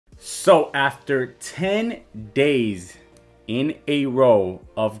So after 10 days in a row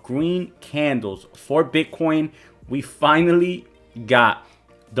of green candles for Bitcoin, we finally got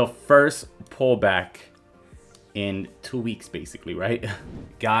the first pullback in 2 weeks, basically, right?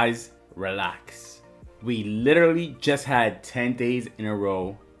 Guys, relax. We literally just had 10 days in a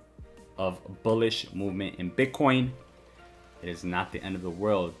row of bullish movement in Bitcoin. It is not the end of the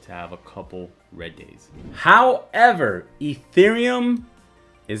world to have a couple red days. However, Ethereum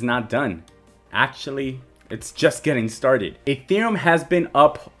is not done. Actually, it's just getting started. Ethereum has been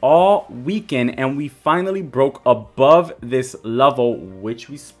up all weekend and we finally broke above this level, which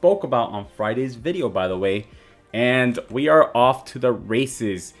we spoke about on Friday's video, by the way. And we are off to the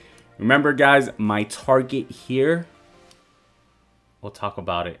races. Remember, guys, my target here, we'll talk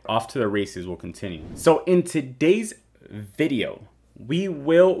about it. Off to the races will continue. So in today's video, we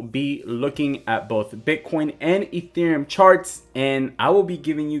will be looking at both Bitcoin and Ethereum charts, and I will be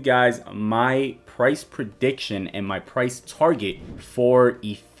giving you guys my price prediction and my price target for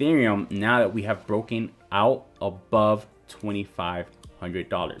Ethereum now that we have broken out above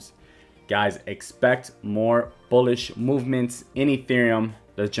 $2,500. Guys, expect more bullish movements in Ethereum.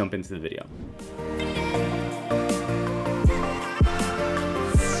 Let's jump into the video.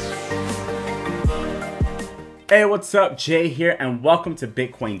 Hey, what's up? Jay here, and welcome to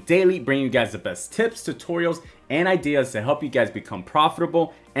Bitcoin Daily, bringing you guys the best tips, tutorials, and ideas to help you guys become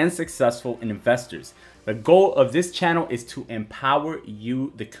profitable and successful investors. The goal of this channel is to empower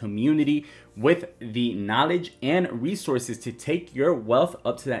you, the community, with the knowledge and resources to take your wealth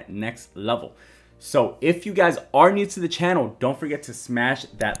up to that next level. So if you guys are new to the channel, don't forget to smash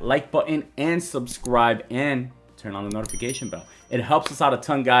that like button and subscribe and turn on the notification bell. It helps us out a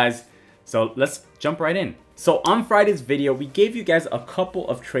ton, guys. So let's jump right in. So on Friday's video, we gave you guys a couple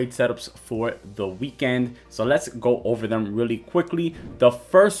of trade setups for the weekend. So let's go over them really quickly. The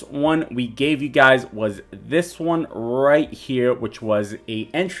first one we gave you guys was this one right here, which was a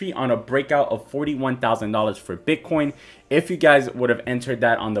entry on a breakout of $41,000 for Bitcoin. If you guys would have entered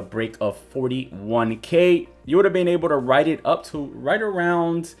that on the break of 41K, you would have been able to write it up to right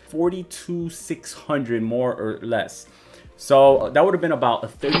around 42,600 more or less. So that would have been about a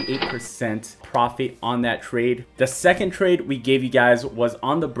 38% profit on that trade. The second trade we gave you guys was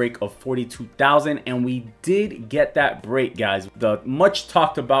on the break of 42,000, and we did get that break, guys. The much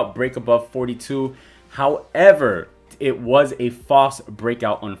talked about break above 42. However, it was a false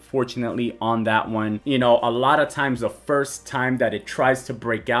breakout, unfortunately, on that one. You know, a lot of times the first time that it tries to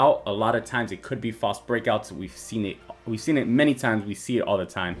break out, a lot of times it could be false breakouts. We've seen it many times. We see it all the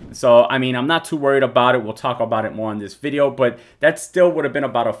time. So I mean, I'm not too worried about it. We'll talk about it more on this video, but that still would have been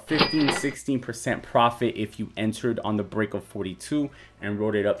about a 15-16% profit if you entered on the break of 42 and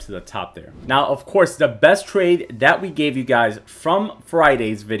rode it up to the top there. Now, of course, the best trade that we gave you guys from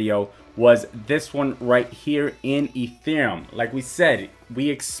Friday's video was this one right here in Ethereum. Like we said, we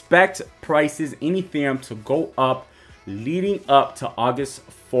expect prices in Ethereum to go up leading up to August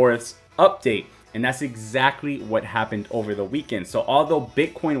 4th's update. And that's exactly what happened over the weekend. So although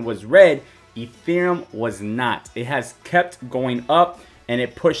Bitcoin was red, Ethereum was not. It has kept going up and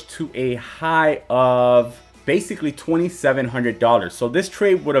it pushed to a high of basically $2,700. So this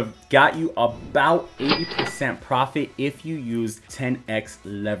trade would have got you about 80% profit if you used 10x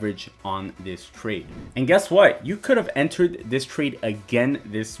leverage on this trade. And guess what? You could have entered this trade again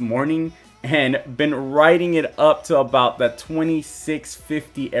this morning and been riding it up to about the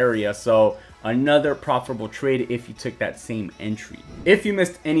 2650 area. So another profitable trade if you took that same entry. If you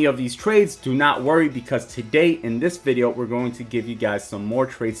missed any of these trades, do not worry, because today in this video, we're going to give you guys some more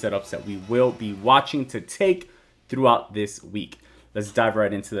trade setups that we will be watching to take throughout this week. Let's dive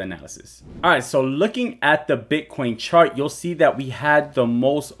right into the analysis. All right, so looking at the Bitcoin chart, you'll see that we had the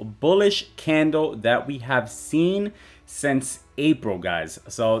most bullish candle that we have seen since April, guys.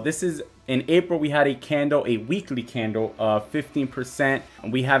 So this is in April, we had a candle, a weekly candle of 15%.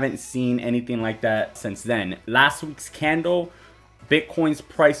 We haven't seen anything like that since then. Last week's candle, Bitcoin's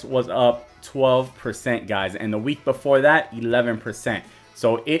price was up 12%, guys. And the week before that, 11%.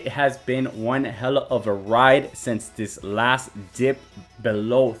 So it has been one hell of a ride since this last dip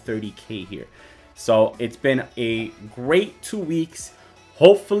below 30K here. So it's been a great 2 weeks.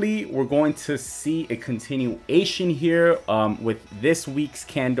 Hopefully, we're going to see a continuation here with this week's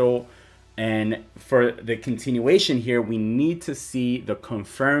candle. And for the continuation here, we need to see the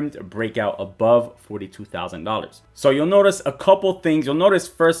confirmed breakout above $42,000. So you'll notice a couple things. You'll notice,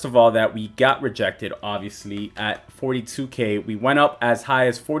 first of all, that we got rejected, obviously, at 42K. We went up as high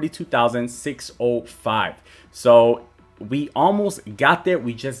as 42,605. So we almost got there.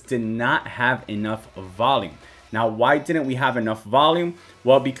 We just did not have enough volume. Now, why didn't we have enough volume?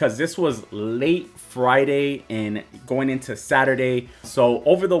 Well, because this was late Friday and going into Saturday. So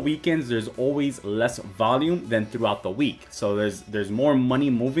over the weekends, there's always less volume than throughout the week. So there's more money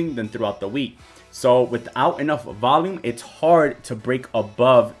moving than throughout the week. So without enough volume, it's hard to break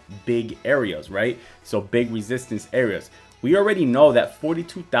above big areas, right? So big resistance areas. We already know that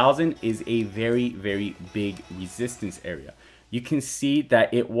 42,000 is a very, very big resistance area. You can see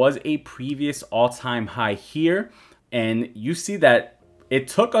that it was a previous all-time high here. And you see that it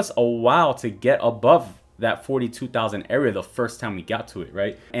took us a while to get above that 42,000 area the first time we got to it,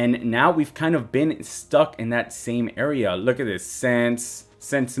 right? And now we've kind of been stuck in that same area. Look at this.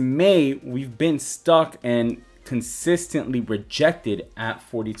 Since May, we've been stuck and consistently rejected at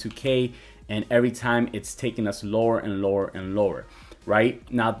 42K. And every time it's taking us lower and lower and lower, right?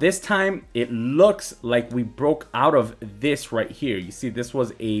 Now this time it looks like we broke out of this right here. You see, this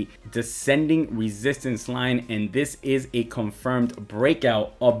was a descending resistance line, and this is a confirmed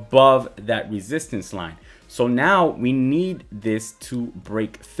breakout above that resistance line. So now we need this to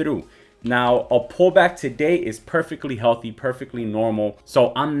break through. Now, a pullback today is perfectly healthy, perfectly normal.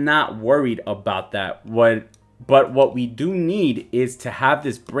 So I'm not worried about that. But what we do need is to have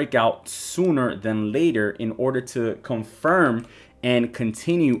this breakout sooner than later in order to confirm and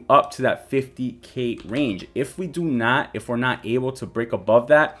continue up to that 50K range. If we're not able to break above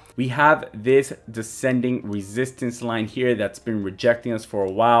that, we have this descending resistance line here that's been rejecting us for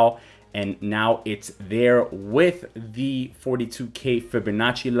a while. And now it's there with the 42K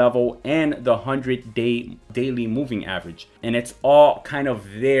Fibonacci level and the 100-day daily moving average. And it's all kind of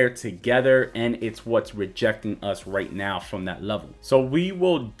there together, and it's what's rejecting us right now from that level. So we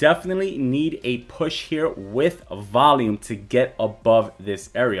will definitely need a push here with volume to get above this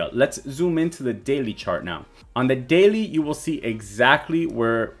area. Let's zoom into the daily chart now. On the daily, you will see exactly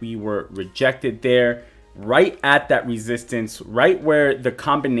where we were rejected there. Right at that resistance, right where the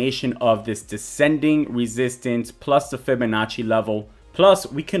combination of this descending resistance plus the Fibonacci level, plus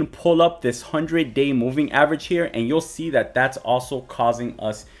we can pull up this 100-day moving average here, and you'll see that that's also causing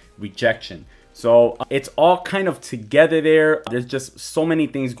us rejection. So it's all kind of together there. There's just so many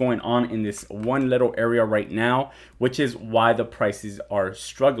things going on in this one little area right now, which is why the prices are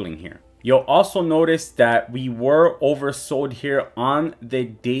struggling here. You'll also notice that we were oversold here on the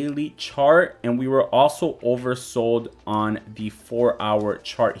daily chart, and we were also oversold on the 4-hour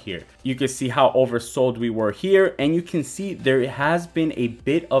chart here. You can see how oversold we were here, and you can see there has been a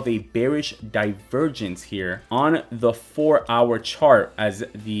bit of a bearish divergence here on the 4-hour chart as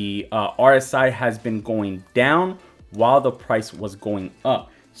the RSI has been going down while the price was going up.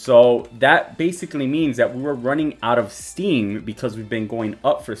 So that basically means that we were running out of steam because we've been going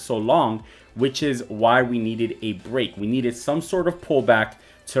up for so long, which is why we needed a break. We needed some sort of pullback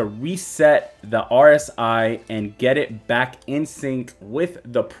to reset the RSI and get it back in sync with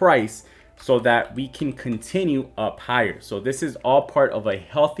the price so that we can continue up higher. So this is all part of a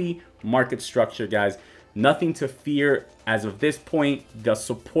healthy market structure, guys. Nothing to fear as of this point. The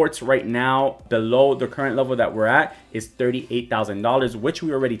supports right now below the current level that we're at is $38,000, which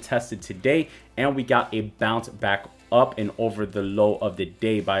we already tested today, and we got a bounce back up and over the low of the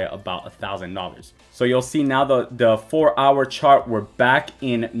day by about $1,000. So you'll see now the 4-hour chart, we're back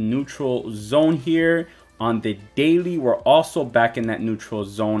in neutral zone here. On the daily, we're also back in that neutral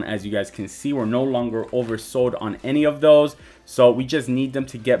zone. As you guys can see, we're no longer oversold on any of those. So we just need them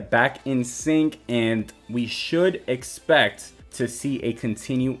to get back in sync, and we should expect to see a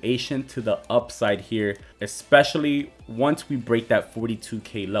continuation to the upside here, especially once we break that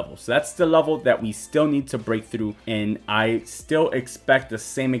 42K level. So that's the level that we still need to break through, and I still expect the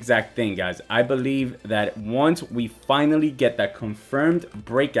same exact thing, guys. I believe that once we finally get that confirmed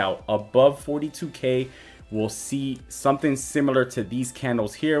breakout above 42K, we'll see something similar to these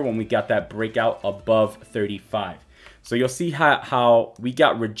candles here when we got that breakout above 35. So you'll see how we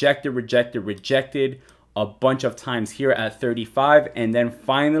got rejected a bunch of times here at 35, and then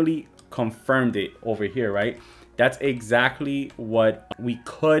finally confirmed it over here, right? That's exactly what we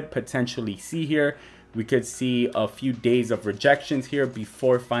could potentially see here. We could see a few days of rejections here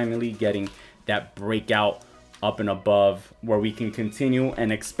before finally getting that breakout up and above where we can continue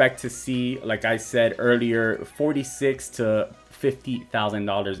and expect to see, like I said earlier, $46,000 to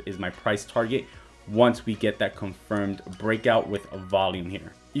 $50,000 is my price target once we get that confirmed breakout with a volume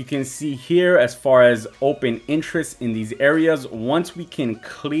here. You can see here as far as open interest in these areas, once we can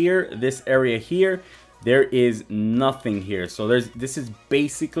clear this area here, there is nothing here. So this is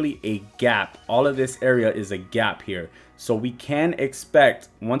basically a gap. All of this area is a gap here. So we can expect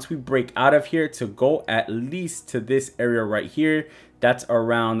once we break out of here to go at least to this area right here, that's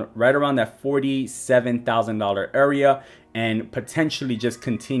around right around that $47,000 area, and potentially just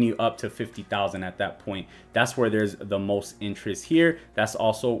continue up to 50,000 at that point. That's where there's the most interest here. That's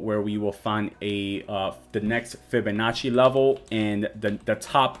also where we will find a the next Fibonacci level and the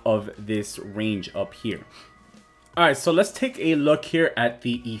top of this range up here. All right, so let's take a look here at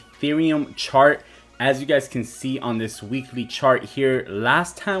the Ethereum chart. As you guys can see on this weekly chart here,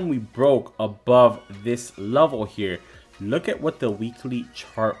 last time we broke above this level here, look at what the weekly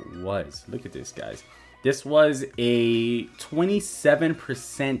chart was. Look at this, guys. This was a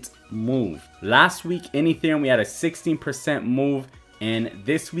 27% move. Last week in Ethereum, we had a 16% move. And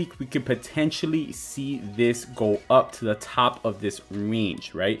this week, we could potentially see this go up to the top of this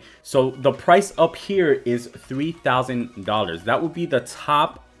range, right? So the price up here is $3,000. That would be the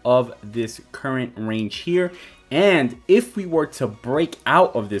top of this current range here. And if we were to break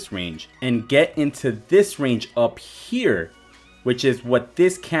out of this range and get into this range up here, which is what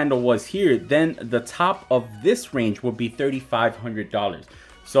this candle was here, then the top of this range will be $3,500.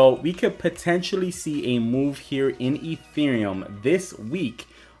 So we could potentially see a move here in Ethereum this week,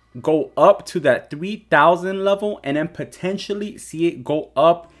 go up to that 3,000 level, and then potentially see it go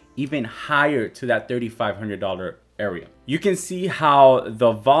up even higher to that $3,500 area. You can see how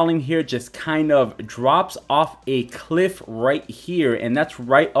the volume here just kind of drops off a cliff right here, and that's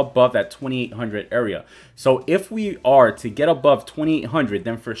right above that 2,800 area. So if we are to get above 2,800,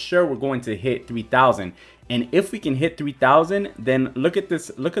 then for sure we're going to hit 3,000. And if we can hit 3,000, then look at this.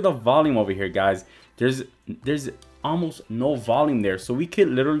 Look at the volume over here, guys. There's almost no volume there. So we could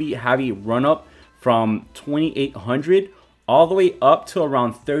literally have a run up from 2,800 all the way up to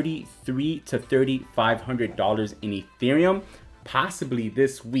around $3,300 to $3,500 in Ethereum, possibly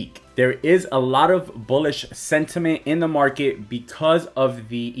this week. There is a lot of bullish sentiment in the market because of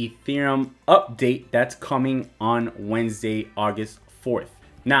the Ethereum update that's coming on Wednesday, August 4th.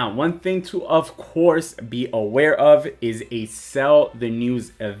 Now, one thing to, of course, be aware of is a sell the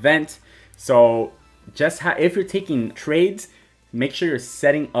news event. So just if you're taking trades, make sure you're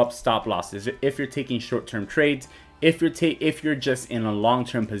setting up stop losses. If you're taking short-term trades, if you're just in a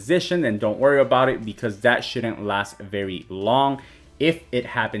long-term position, then don't worry about it, because that shouldn't last very long if it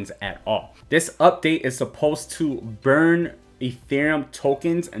happens at all. This update is supposed to burn Ethereum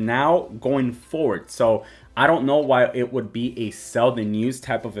tokens now going forward. So I don't know why it would be a sell the news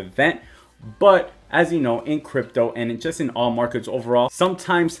type of event, but as you know, in crypto and just in all markets overall,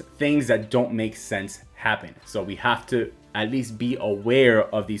 sometimes things that don't make sense happen. So we have to at least be aware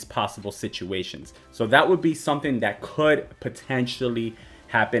of these possible situations. So that would be something that could potentially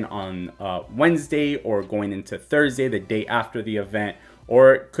happen on Wednesday or going into Thursday, the day after the event,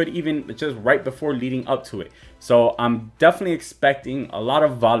 or could even just right before leading up to it. So I'm definitely expecting a lot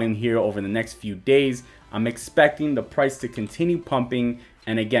of volume here over the next few days. I'm expecting the price to continue pumping.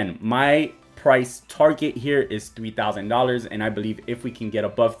 And again, my price target here is $3,000. And I believe if we can get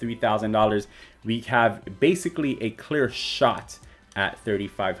above $3,000, we have basically a clear shot at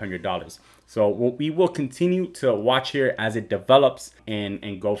 $3,500. So we will continue to watch here as it develops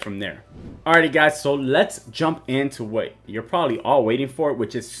and go from there. Alrighty guys, so let's jump into what you're probably all waiting for,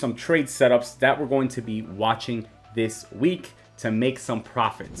 which is some trade setups that we're going to be watching this week to make some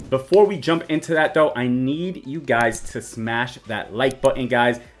profits. Before we jump into that though, I need you guys to smash that like button,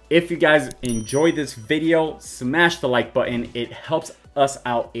 guys. If you guys enjoy this video, smash the like button. It helps us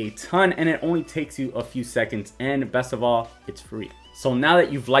out a ton and it only takes you a few seconds, and best of all, it's free. So now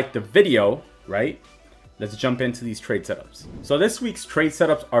that you've liked the video, right, let's jump into these trade setups. So this week's trade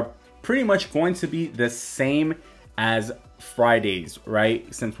setups are pretty much going to be the same as Friday's,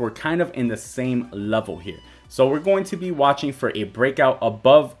 right? Since we're kind of in the same level here. So we're going to be watching for a breakout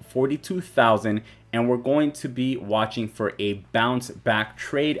above 42,000, and we're going to be watching for a bounce back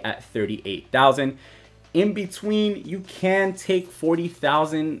trade at 38,000. In between, you can take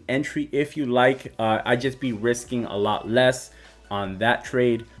 40,000 entry if you like. I just be risking a lot less on that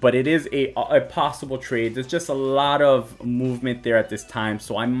trade, but it is a possible trade. There's just a lot of movement there at this time,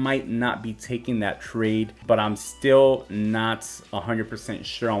 so I might not be taking that trade, but I'm still not 100%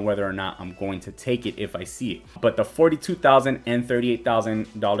 sure on whether or not I'm going to take it if I see it. But the $42,000 and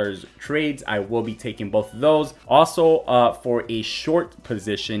 $38,000 trades, I will be taking both of those. Also, for a short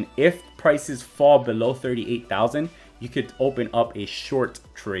position, if prices fall below 38,000, you could open up a short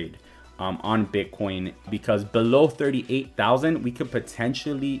trade on Bitcoin, because below 38,000 we could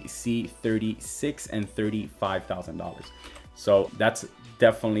potentially see $36,000 and $35,000. So that's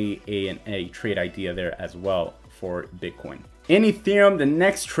definitely a trade idea there as well for Bitcoin. In Ethereum, the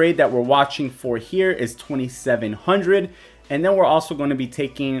next trade that we're watching for here is 2,700, And then we're also going to be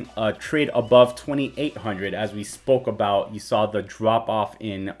taking a trade above 2,800. As we spoke about, you saw the drop off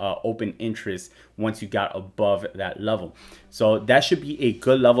in open interest once you got above that level. So that should be a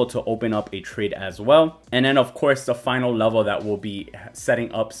good level to open up a trade as well. And then of course, the final level that we'll be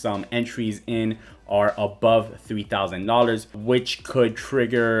setting up some entries in are above $3,000, which could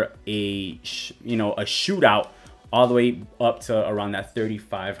trigger a shootout all the way up to around that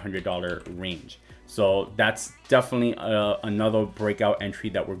 $3,500 range. So that's definitely another breakout entry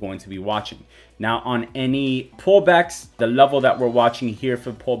that we're going to be watching. Now on any pullbacks, the level that we're watching here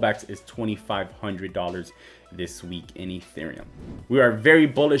for pullbacks is $2,500 this week in Ethereum. We are very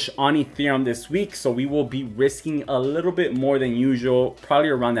bullish on Ethereum this week, so we will be risking a little bit more than usual, probably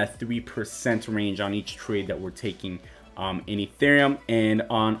around that 3% range on each trade that we're taking in Ethereum. And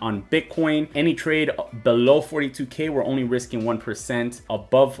on Bitcoin, any trade below 42K, we're only risking 1%.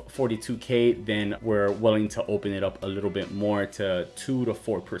 Above 42K, then we're willing to open it up a little bit more to 2 to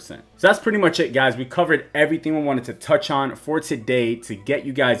 4%. So that's pretty much it, guys. We covered everything we wanted to touch on for today to get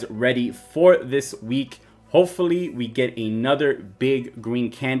you guys ready for this week. Hopefully we get another big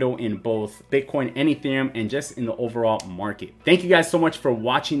green candle in both Bitcoin and Ethereum and just in the overall market. Thank you guys so much for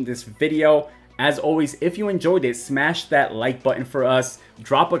watching this video. As always, if you enjoyed it, smash that like button for us.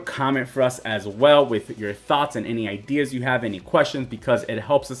 Drop a comment for us as well with your thoughts and any ideas you have, any questions, because it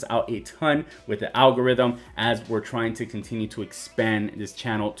helps us out a ton with the algorithm as we're trying to continue to expand this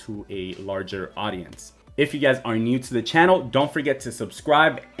channel to a larger audience. If you guys are new to the channel, don't forget to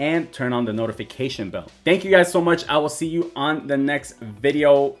subscribe and turn on the notification bell. Thank you guys so much. I will see you on the next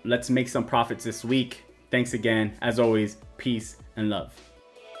video. Let's make some profits this week. Thanks again. As always, peace and love.